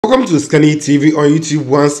Welcome to Scanny TV on YouTube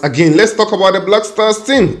once again. Let's talk about the Black Stars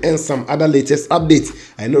team and some other latest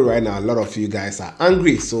updates. I know right now a lot of you guys are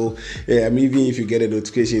angry, so maybe if you get a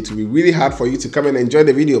notification, it will be really hard for you to come and enjoy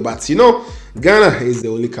the video. But you know, Ghana is the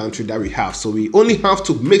only country that we have, so we only have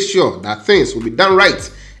to make sure that things will be done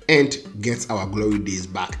right and get our glory days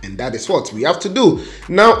back, and that is what we have to do.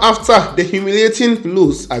 Now, after the humiliating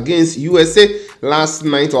lose against USA last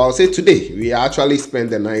night, or I'll say today, we actually spent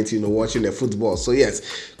the night, watching the football. So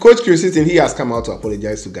yes, Coach Chris, he has come out to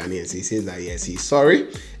apologize to Ghanaians. He says that yes, he's sorry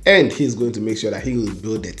and he's going to make sure that he will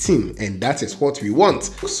build the team, and that is what we want.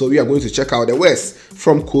 So we are going to check out the West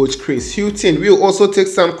from Coach Chris Hughton. We'll also take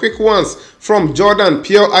some quick ones from Jordan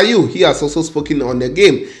Ayew. He has also spoken on the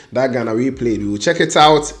game that Ghana we played. We will check it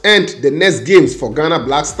out, and the next games for Ghana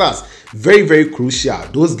Black Stars, very, very crucial.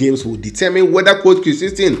 Those games will determine whether Coach Chris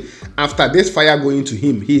Hughton, after this fire going to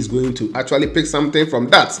him, he is going to actually pick something from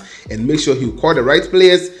that and make sure he will call the right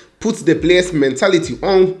players, put the players' mentality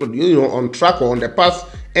on, on track or on the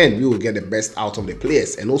path, and we will get the best out of the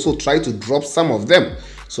players and also try to drop some of them.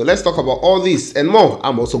 So let's talk about all this and more.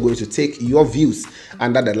 I'm also going to take your views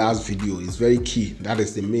under the last video. It's very key. That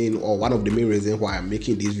is the main, or one of the main reasons why I'm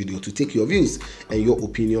making this video, to take your views and your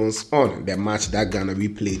opinions on the match that Ghana we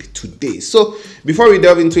played today. So before we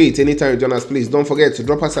delve into it, anytime you join us, please don't forget to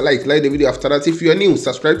drop us a like the video. After that, if you are new,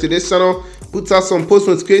 subscribe to this channel, put us on post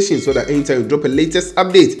notifications so that anytime you drop a latest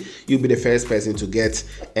update, you'll be the first person to get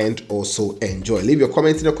and also enjoy. Leave your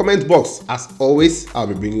comment in the comment box. As always, I'll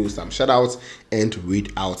be bringing you some shout outs and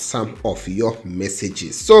read out some of your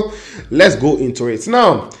messages. So let's go into it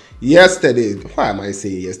now. Yesterday, why am I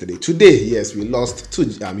saying yesterday? Today, yes, we lost to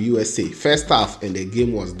USA first half, and the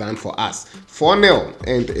game was done for us 4-0,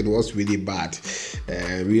 and it was really bad.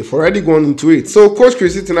 We've already gone into it. So Coach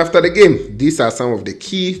Chris Hughton, after the game, these are some of the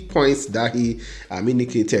key points that he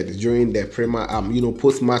indicated during the premier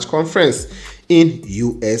post-match conference in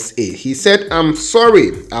USA. He said, "I'm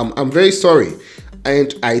sorry, I'm very sorry,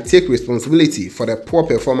 and I take responsibility for the poor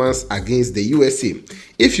performance against the USA.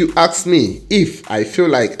 If you ask me if I feel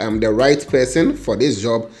like I'm the right person for this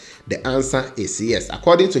job, the answer is yes."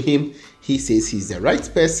 According to him, he says he's the right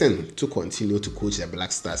person to continue to coach the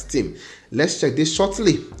Black Stars team. Let's check this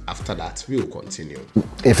shortly. After that, we'll continue.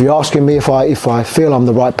 If you're asking me if I feel I'm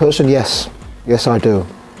the right person, yes I do.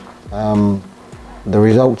 The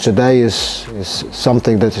result today is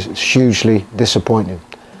something that is hugely disappointing.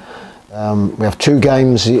 We have two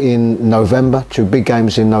games in November, two big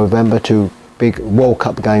games in November, two big World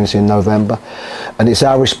Cup games in November, and it's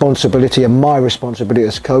our responsibility and my responsibility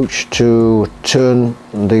as coach to turn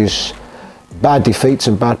these bad defeats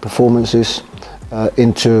and bad performances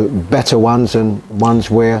into better ones, and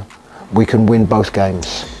ones where we can win both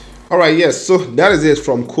games. All right, yes, so that is it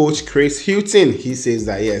from Coach Chris Hughton. He says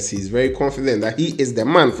that yes, he's very confident that he is the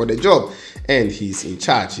man for the job and he's in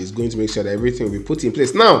charge. He's going to make sure that everything will be put in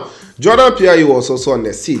place. Now, Jordan Ayew was also on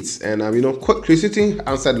the seats, and Chris Hughton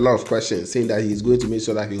answered a lot of questions, saying that he's going to make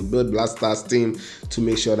sure that he'll build Black Stars team to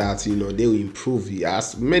make sure that they will improve.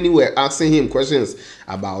 Many were asking him questions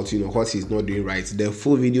about what he's not doing right. The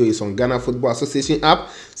full video is on Ghana Football Association app.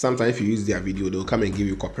 Sometimes if you use their video, they'll come and give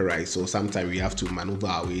you copyright, so sometimes we have to maneuver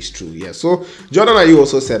our ways through. Yes, so Jordan Ayew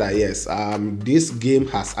also said that yes, this game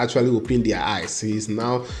has actually opened their eyes. He's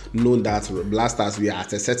now known that Black Stars, we are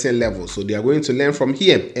at a certain level, so they are going to learn from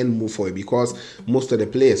here and move forward, because most of the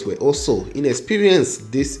players were also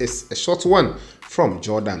inexperienced. This is a short one from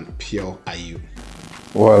Jordan Ayew.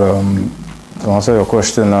 Well, to answer your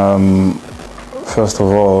question, first of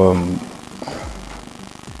all,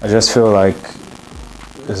 I just feel like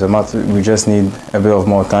it's a matter, we just need a bit of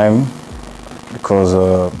more time,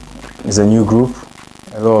 because it's a new group,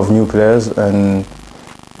 a lot of new players, and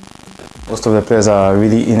most of the players are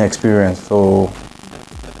really inexperienced. So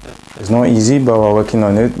it's not easy, but we're working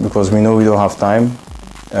on it, because we know we don't have time,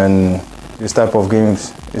 and this type of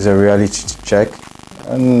games is a reality check.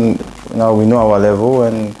 And now we know our level,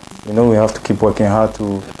 and we have to keep working hard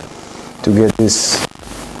to get this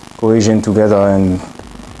cohesion together and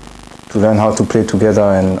to learn how to play together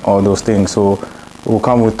and all those things. So it will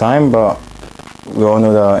come with time, but we all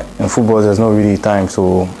know that in football there's not really time.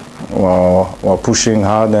 So we're pushing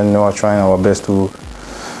hard, and we're trying our best to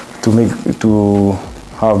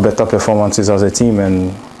have better performances as a team,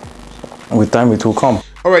 and with time it will come.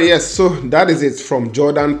 All right, yes, so that is it from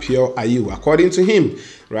Jordan Ayew. According to him,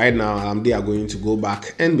 right now they are going to go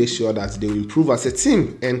back and make sure that they will improve as a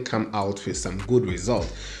team and come out with some good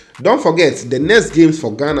results. Don't forget, the next games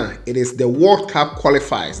for Ghana, it is the World Cup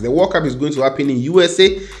qualifiers. The World Cup is going to happen in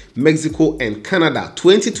USA, Mexico, and Canada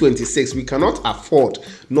 2026. We cannot afford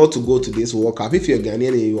not to go to this World Cup. If you're Ghanaian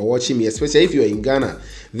and you are watching me, especially if you're in Ghana,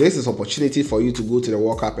 this is opportunity for you to go to the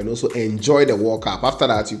World Cup and also enjoy the World Cup. After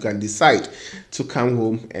that, you can decide to come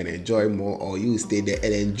home and enjoy more, or you stay there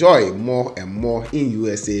and enjoy more and more in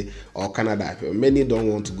USA or Canada. Many don't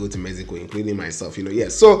want to go to Mexico, including myself,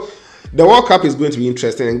 yes. So the World Cup is going to be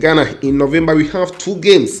interesting. In Ghana, in November, we have 2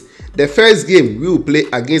 games. The first game, we will play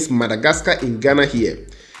against Madagascar in Ghana here.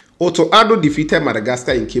 Otto Addo defeated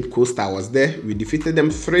Madagascar in Cape Coast. I was there. We defeated them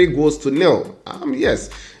 3-0. Yes,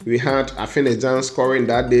 we had Afenejan scoring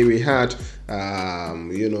that day. We had,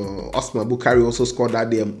 Osman Bukari also scored that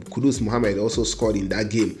day. Kudus Mohammed also scored in that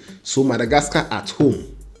game. So Madagascar at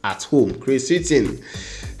home. Crazy.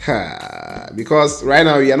 Because right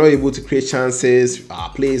now we are not able to create chances. Our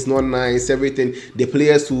play is not nice. Everything. The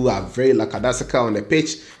players who are very lackadaisical on the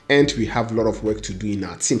pitch, and we have a lot of work to do in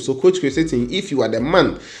our team. So, Coach Christian, if you are the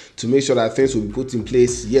man to make sure that things will be put in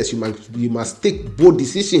place, yes, you must take bold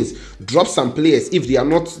decisions. Drop some players if they are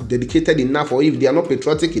not dedicated enough or if they are not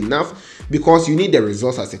patriotic enough, because you need the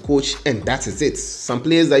results as a coach, and that is it. Some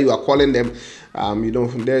players that you are calling them,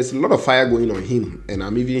 there's a lot of fire going on him, and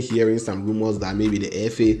I'm even hearing some rumors that maybe the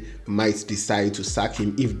FA might decide to sack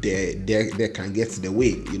him if they can get the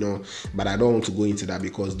way, but I don't want to go into that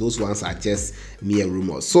because those ones are just mere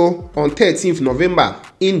rumors. So on 13th November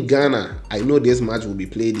in Ghana, I know this match will be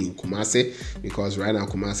played in Kumasi because right now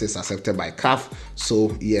Kumasi is accepted by CAF.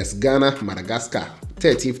 So yes, Ghana, Madagascar,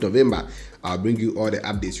 13th November. I'll bring you all the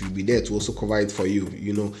updates. We'll be there to also cover it for you.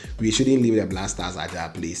 We shouldn't leave the Black Stars at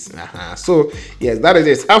that place. So, yes, that is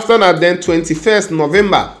it. After that, then 21st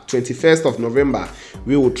of November,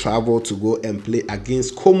 we will travel to go and play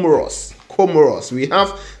against Comoros. We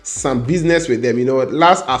have some business with them.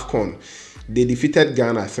 Last AFCON, they defeated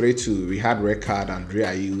Ghana 3-2. We had red card and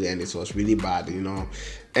Ayew, and it was really bad,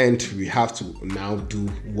 and we have to now do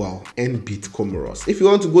well and beat Comoros. If you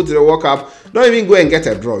want to go to the World Cup, don't even go and get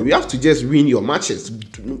a draw. You have to just win your matches.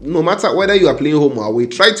 No matter whether you are playing home or away,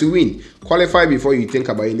 try to win. Qualify before you think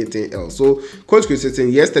about anything else. So, Coach Christensen,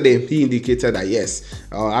 yesterday, he indicated that yes,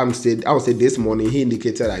 I would say this morning, he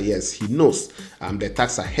indicated that yes, he knows the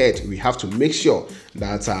task ahead. We have to make sure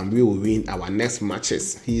that we will win our next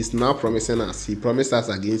matches. He is now promising us. He promised us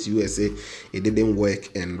against USA. It didn't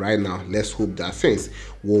work, and right now, let's hope that things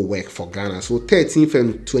will work for Ghana. So 13th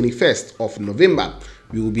and 21st of November,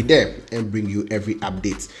 we will be there and bring you every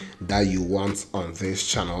update that you want on this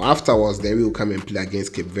channel. Afterwards, then we will come and play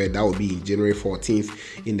against Cape Verde. That will be in January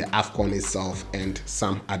 14th in the AFCON itself, and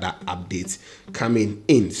some other updates coming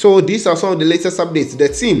in. So these are some of the latest updates. The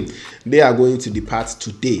team, they are going to depart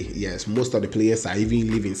today. Yes, most of the players are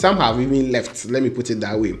even leaving. Some have even left. Let me put it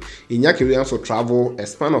that way. Iñaki Williams will travel a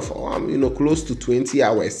span of close to 20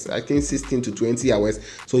 hours. I think 16 to 20 hours.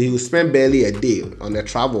 So he will spend barely a day on the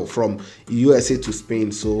travel from USA to Spain.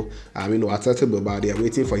 So, Atletico Bilbao, they are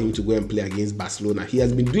waiting for him to go and play against Barcelona. He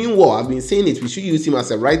has been doing well. I've been saying it. We should use him as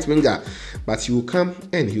a right winger, but he will come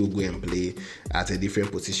and he will go and play at a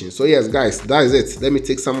different position. So, yes, guys, that is it. Let me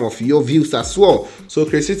take some of your views as well. So,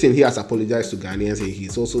 Chris Hitton, he has apologized to Ghanaians, and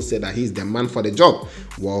he's also said that he's the man for the job.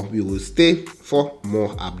 Well, we will stay for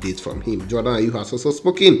more updates from him. Jordan Ayew has also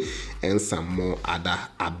spoken, and some more other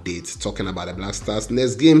updates talking about the Black Stars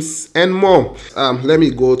next games and more. Let me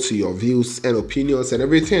go to your views and opinions and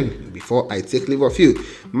everything before I take leave of you.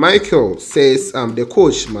 Michael says the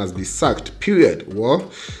coach must be sacked, period. Well,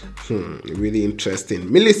 really interesting.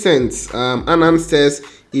 Millicent Anand says,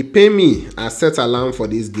 he pay me. I set alarm for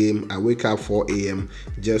this game. I wake up 4 a.m.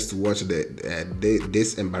 just to watch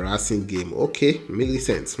this embarrassing game. Okay,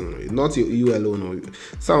 Millicent, not you alone.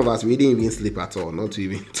 Some of us, we didn't even sleep at all, not to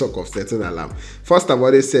even talk of setting alarm. First of all,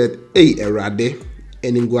 they said, hey, Erade,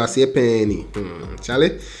 and Nguase penny.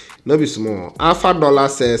 Charlie, no be small. Alpha Dollar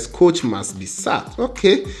says, coach must be sacked.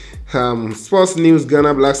 Okay. Sports News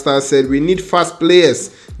Ghana Black Stars said, we need fast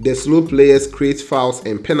players. The slow players create fouls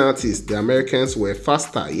and penalties. The Americans were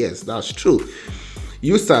faster. Yes, that's true.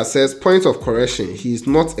 Usa says, point of correction, he's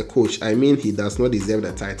not a coach. I mean, he does not deserve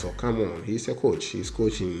the title. Come on, he's a coach. He's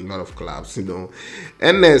coaching a lot of clubs,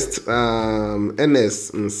 Ernest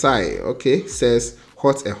Nsai, okay, says,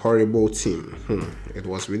 what a horrible team. It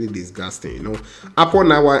was really disgusting, Apple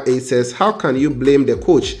Nawa 8 says, how can you blame the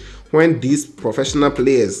coach when these professional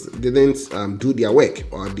players didn't do their work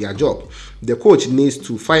or their job. The coach needs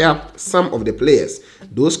to fire some of the players.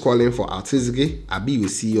 Those calling for Altizigi, Abi, you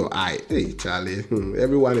see your eye. Hey, Charlie,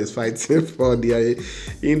 everyone is fighting for their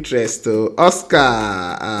interest. Oscar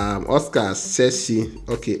says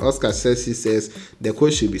she says the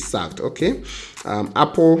coach should be sacked. Okay.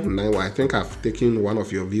 Apple 9, I think I've taken one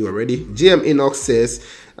of your view already. GM Enoch says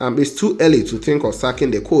it's too early to think of sacking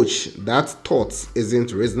the coach. That thought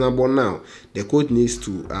isn't reasonable now. The coach needs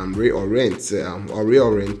to reorient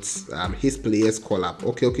his players call up.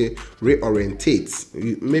 Okay,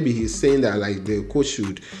 reorientate. Maybe he's saying that like the coach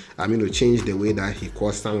should change the way that he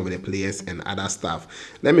calls some of the players and other stuff.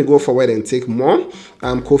 Let me go forward and take more.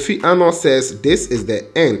 Kofi Anno says this is the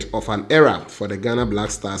end of an era for the Ghana Black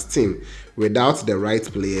Stars team. Without the right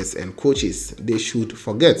players and coaches, they should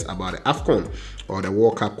forget about the AFCON or the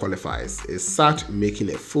World Cup qualifiers. It's sad making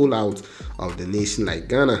a fool out of the nation like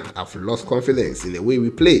Ghana. I've lost confidence in the way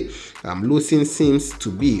we play. Losing seems to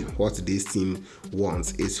be what this team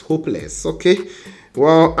wants. It's hopeless. Okay.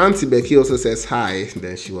 Well, Auntie Becky also says hi.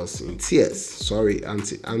 Then she was in tears. Sorry,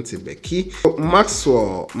 Auntie Becky.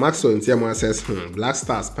 Maxwell in Tiamwa says, Black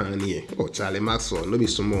Stars pioneer. Oh, Charlie Maxwell, no be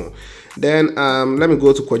so more. Then let me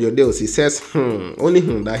go to Kojodeus. He says, only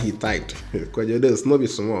that he typed. Kojodeus, no be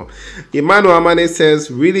so more. Emmanuel Amane says,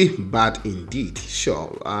 really bad indeed. Sure.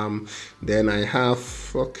 Then I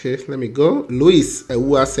have, okay, let me go. Louis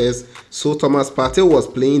Ewua says, so Thomas Partey was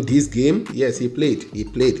playing this game? Yes, he played.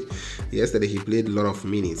 Yesterday he played a lot of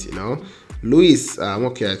minutes, Louis,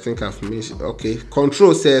 okay, I think I've mentioned. Okay,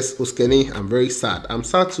 Control says, Oskeni, I'm very sad. I'm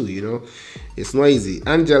sad too, It's not easy.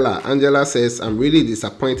 Angela says, I'm really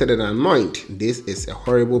disappointed and annoyed. This is a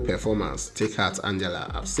horrible performance. Take heart,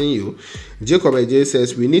 Angela. I've seen you. Jacob AJ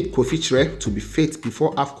says, we need Kofi Tre to be fit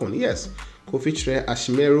before AFCON. Yes, Kofi Tre,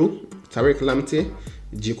 Ashimeru, Tariq Lamte,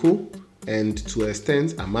 Jiku, and to an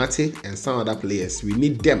extent Amate and some other players. We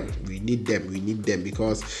need them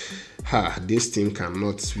because this team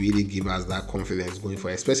cannot really give us that confidence going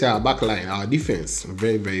forward, especially our backline. Our defense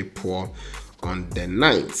very, very poor on the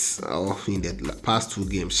 9th or in the past 2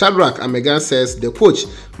 games. Shadrach Amegan says the coach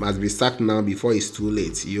must be sacked now before it's too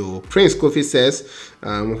late. Prince Kofi says,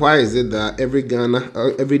 why is it that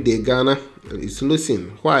every day Ghana is losing?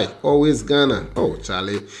 Why always Ghana? Oh,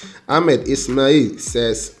 Charlie. Ahmed Ismail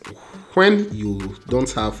says, when you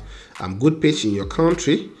don't have good pitch in your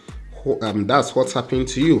country, that's what's happening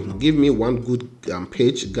to you. Give me one good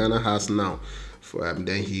pitch Ghana has now.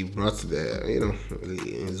 Then he brought the,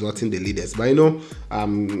 exhorting the leaders. But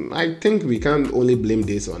I think we can't only blame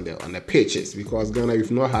this on the pitches, because Ghana,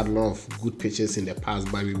 we've not had a lot of good pitches in the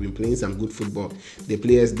past, but we've been playing some good football. The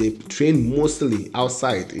players, they train mostly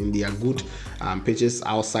outside in their good pitches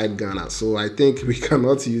outside Ghana. So I think we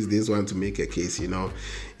cannot use this one to make a case,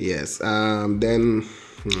 Yes. Then.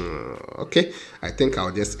 Okay, I think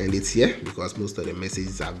I'll just end it here because most of the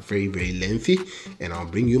messages are very, very lengthy, and I'll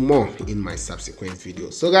bring you more in my subsequent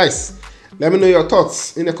videos. So guys, let me know your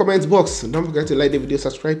thoughts in the comments box. Don't forget to like the video,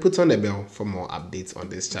 subscribe, put on the bell for more updates on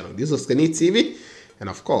this channel. This was Kenny TV, and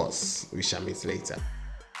of course we shall meet later.